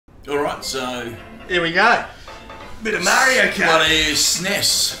Alright, so... Here we go. Bit of Mario Kart. What is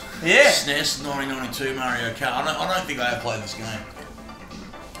SNES? Yeah. SNES 1992 Mario Kart. I don't think I have played this game.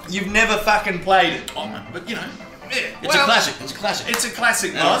 You've never fucking played it. Oh man, but you know. Yeah, It's a classic. It's a classic. It's a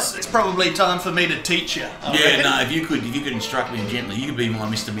classic, Moz. It's probably time for me to teach you. I reckon. No. If you could instruct me gently, you could be my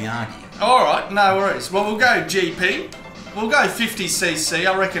Mr. Miyagi. All right, no worries. Well, we'll go GP. We'll go 50cc.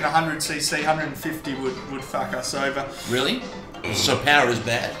 I reckon 100cc, 150 would fuck us over. Really? So power is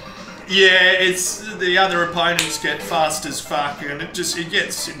bad. Yeah, it's the other opponents get fast as fuck, and it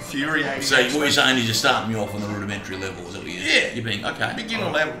gets infuriating. So what you're saying is you're starting me off on the rudimentary level, is that what you're being? Okay. Beginner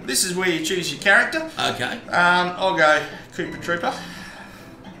level. This is where you choose your character. Okay. I'll go Koopa Trooper.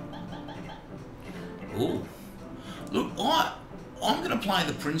 Ooh. Look, I'm going to play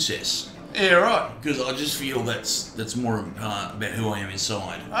the princess. Yeah, right. Because I just feel that's more about who I am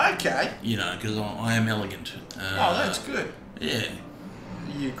inside. Okay. You know, because I am elegant. Oh, that's good. Yeah.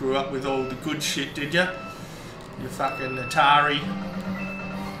 You grew up with all the good shit, did you? Your fucking Atari.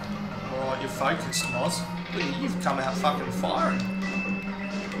 Alright, you're focused, Moz. You've come out fucking firing.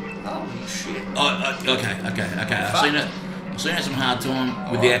 Holy shit. Okay. I've seen some hard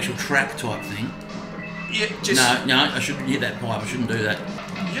time with the actual track type thing. Yeah, just... No, I shouldn't hit that pipe. I shouldn't do that.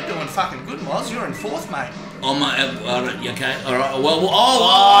 You're doing fucking good, Moz. You're in fourth, mate. Oh, mate, okay, alright,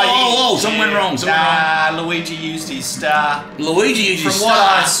 something went wrong, Luigi used his star. Luigi used his star? From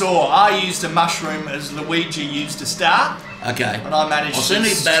what I saw, I used a mushroom as Luigi used a star. Okay. And I managed to... I've seen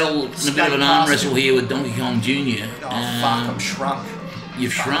you battle in a bit of an arm wrestle here with Donkey Kong Jr. Oh, fuck, I'm shrunk.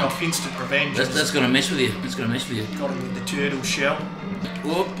 You've shrunk? Off instant revenge. That's gonna mess with you. That's gonna mess with you. Got him with the turtle shell.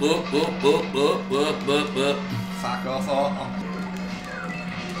 Whoop. Fuck off,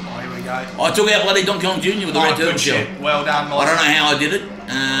 Oh, here we go. I took out bloody Donkey Kong Jr. with the red turtle shell. Well done, Moz. I don't know how I did it,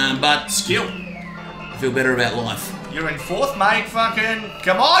 but... Skill. I feel better about life. You're in fourth, mate, fucking...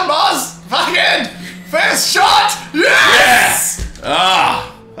 Come on, Moz! Fucking... First shot! Yes! Yeah!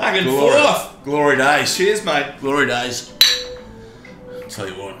 Ah! Fucking fourth! Glory days. Cheers, mate. Glory days. Tell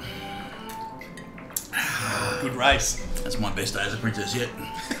you what. Good race. That's my best day as a princess yet.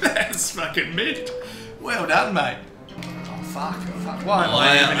 That's fucking mint. Well done, mate. Oh, fuck. Why am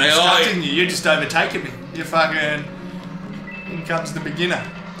I even instructing you? You're just overtaking me. You're fucking... In comes the beginner.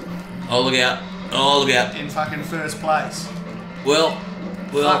 Oh, look out. In fucking first place. Well...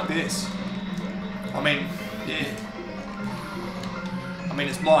 Fuck this. I mean, yeah. I mean,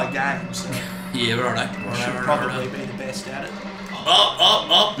 it's my game, so... Yeah, righto. I should probably be the best at it.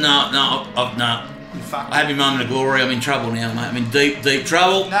 No. I had my moment of glory. I'm in trouble now, mate. I'm in deep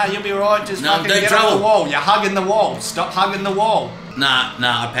trouble. Nah, you'll be alright. Just fucking deep get trouble. on the wall. You're hugging the wall. Stop hugging the wall. Nah,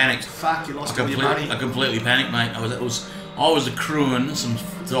 I panicked. Fuck, you lost all your money. I completely panicked, mate. I was accruing some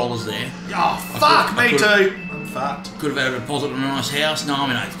dollars there. Oh, fuck, me too. I'm fucked. Could have had a deposit on a nice house. No, I'm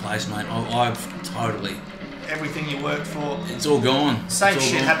in 8th place, mate. I've totally... Everything you worked for. It's all gone. Same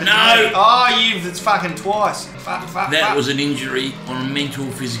shit happened to me. Oh, it's fucking twice. Fuck. That was an injury on a mental,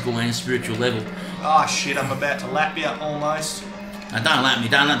 physical and spiritual level. Oh shit, I'm about to lap you almost. Now, don't lap me.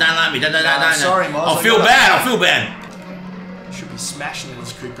 Don't. Sorry, Moz. I feel bad. You should be smashing it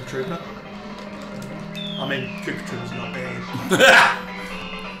as Koopa Trooper. I mean, Koopa Trooper's not bad.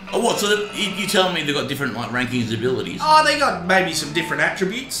 Oh, what? So you telling me they've got different like rankings and abilities? Oh, they got maybe some different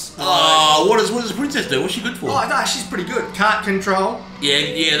attributes. Oh, what does the princess do? What's she good for? Oh, no, she's pretty good. Cart control.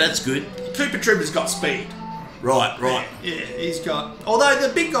 Yeah, that's good. Koopa Trooper's got speed. Right. Yeah, he's got... Although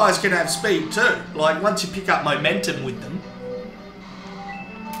the big guys can have speed too. Like, once you pick up momentum with them.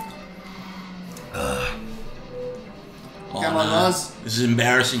 Come on, Oz. This is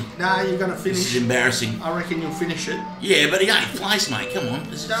embarrassing. Nah, you're going to finish. This is embarrassing. I reckon you'll finish it. Yeah, but it ain't place, mate. Come on.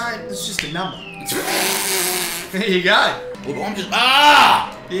 No, it's just a number. There you go. Well, I'm just...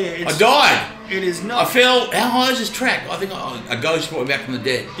 Ah! Yeah, I died. It is not. I fell... How high is this track? I think a ghost brought me back from the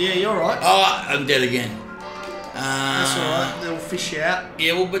dead. Yeah, you're right. Oh, I'm dead again. That's alright. They'll fish you out.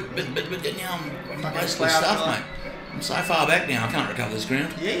 Yeah, well, but now I'm basically stuffed, mate. I'm so far back now, I can't recover this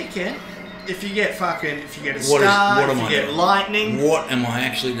ground. Yeah, you can. If you get a star, if you get lightning. What am I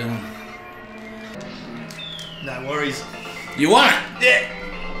actually doing? No worries. You won it?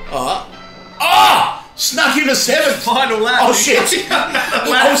 Yeah. Snuck into 7th. Final lap. Oh shit.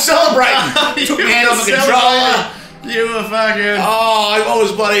 I was celebrating. Took my hand off the controller. You were fucking...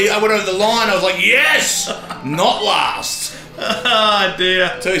 I went over the line, I was like, yes! Not last. Oh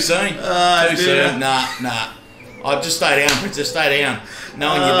dear. Too soon. Too soon. Nah. I'll just stay down, princess, stay down.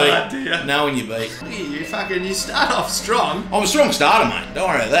 Knowing you beat. Dear. Knowing you beat. You start off strong. I'm a strong starter, mate. Don't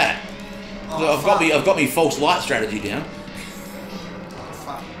worry about that. Oh, I've got me false light strategy down. Oh,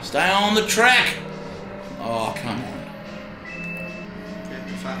 fuck. Stay on the track. Oh, come on. Get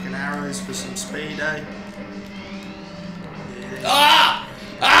the fucking arrows for some speed, eh? Yeah. Ah!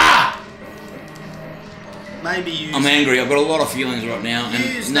 Ah! Maybe use... I'm angry. I've got a lot of feelings right now, and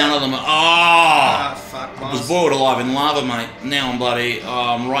Use none that- of them are... Ah, Oh! fuck, I was Moz. boiled alive in lava, mate. Now I'm bloody... Oh,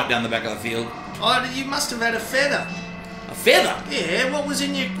 I'm right down the back of the field. Oh, you must have had a feather. A feather? Yeah, what was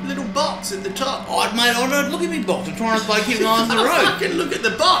in your little box at the top? Oh, mate, I don't look at me box. I'm trying to play keep an eye on the road. Fucking look at the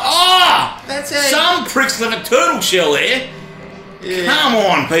box. Ah! That's how Some pricks left a turtle shell there. Yeah. Come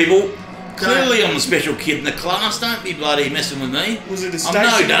on, people. Clearly I'm the special kid in the class. Don't be bloody messing with me. Was it a I'm no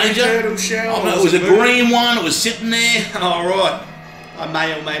stationary danger. turtle shell? Oh, no, or it was a moving? green one. It was sitting there. Oh, right. I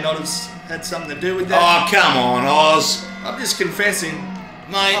may or may not have had something to do with that. Oh, come on, Oz. I'm just confessing.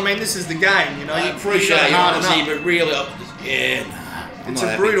 Mate, I mean, this is the game, you know. I You appreciate gotta your harden honesty, up. but really, yeah, nah. I'm It's not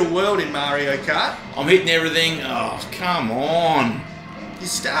a happy. brutal world in Mario Kart. I'm hitting everything. Oh, come on. You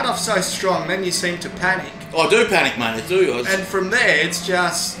start off so strong, then you seem to panic. I do panic, mate. I do. And from there, it's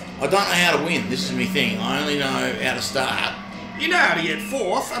just... I don't know how to win. This is my thing. I only know how to start. You know how to get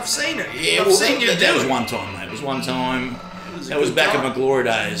fourth. I've seen it. Yeah, I've well, seen you that do was it. one time, mate. It was one time. a That was good back in time. my glory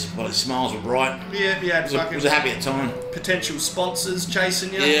days. But the smiles were bright. Yeah, you had It fucking was a happy at time. potential sponsors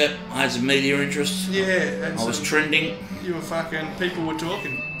chasing you. Yeah, I had some media interest. Yeah, and I was some- trending. you were fucking... People were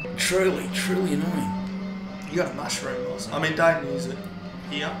talking. Truly, truly annoying. You got a mushroom, Oz. I mean, don't use it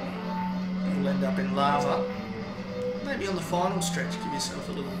here. You'll end up in lava. Maybe on the final stretch, give yourself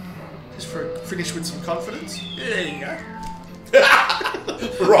a little... Just for finish with some confidence. Yeah, there you go.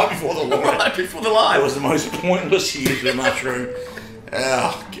 Right before the line. Right before the line. That was the most pointless use of the mushroom.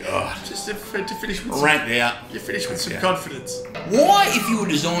 Oh, God. Just to finish with some... Ranked out. You finish with some Yeah. confidence. Why, if you were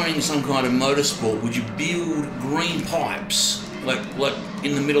designing some kind of motorsport, would you build green pipes like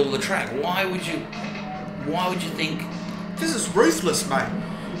in the middle of the track? Why would you think? This is ruthless, mate.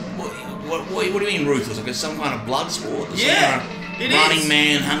 What do you mean ruthless? Like it's some kind of blood sport? Some Yeah, kind of it Running is.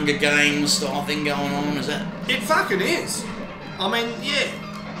 Man, Hunger Games style thing going on? Is that? It fucking is. I mean, yeah.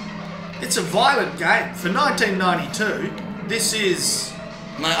 It's a violent game. For 1992, this is...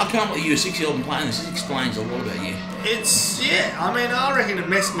 Mate, I can't believe you're 6-year-old and playing this. This explains a lot about you. It's... Yeah, I mean, I reckon it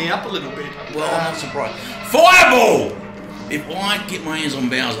messed me up a little bit. Well, I'm not surprised. Fireball! If I get my hands on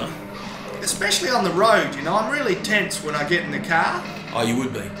Bowser... Especially on the road, you know, I'm really tense when I get in the car. Oh, you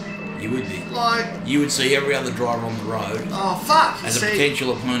would be. You would be. Like... You would see every other driver on the road Oh, fuck. as a See,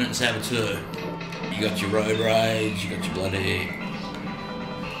 potential opponent and saboteur. You got your road rage, you got your bloody...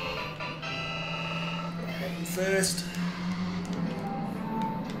 First.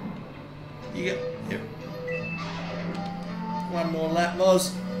 You get... Yep. One more lap,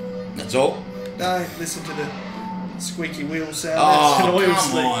 Moz. That's all? Don't listen to the squeaky wheel sound. Oh, That's an oil come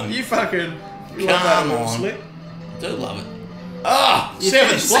slick. on. You fucking... You love that Come oil on. slick. I do love it. Ah! You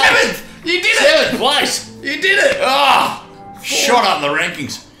Seventh did- place! Seventh! You did it! 7th place! You did it! Ah! Shot up the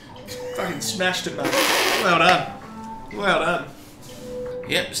rankings. Fucking smashed it, mate. Well done. Well done.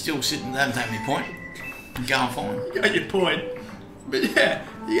 Yep, still sitting there, haven't taken my point. Going fine. You got your point. But yeah,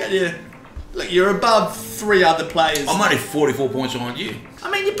 you got your... Look, you're above 3 other players. I'm only 44 points behind you. I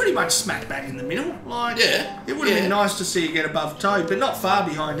mean, you're pretty much smack bang in the middle. Like, Yeah, It would have yeah. been nice to see you get above Toad, but not far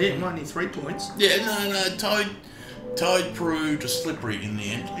behind him. Only 3 points. Yeah, no, Toad proved slippery in the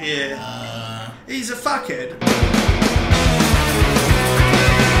end. Yeah. Uh, He's a fuckhead.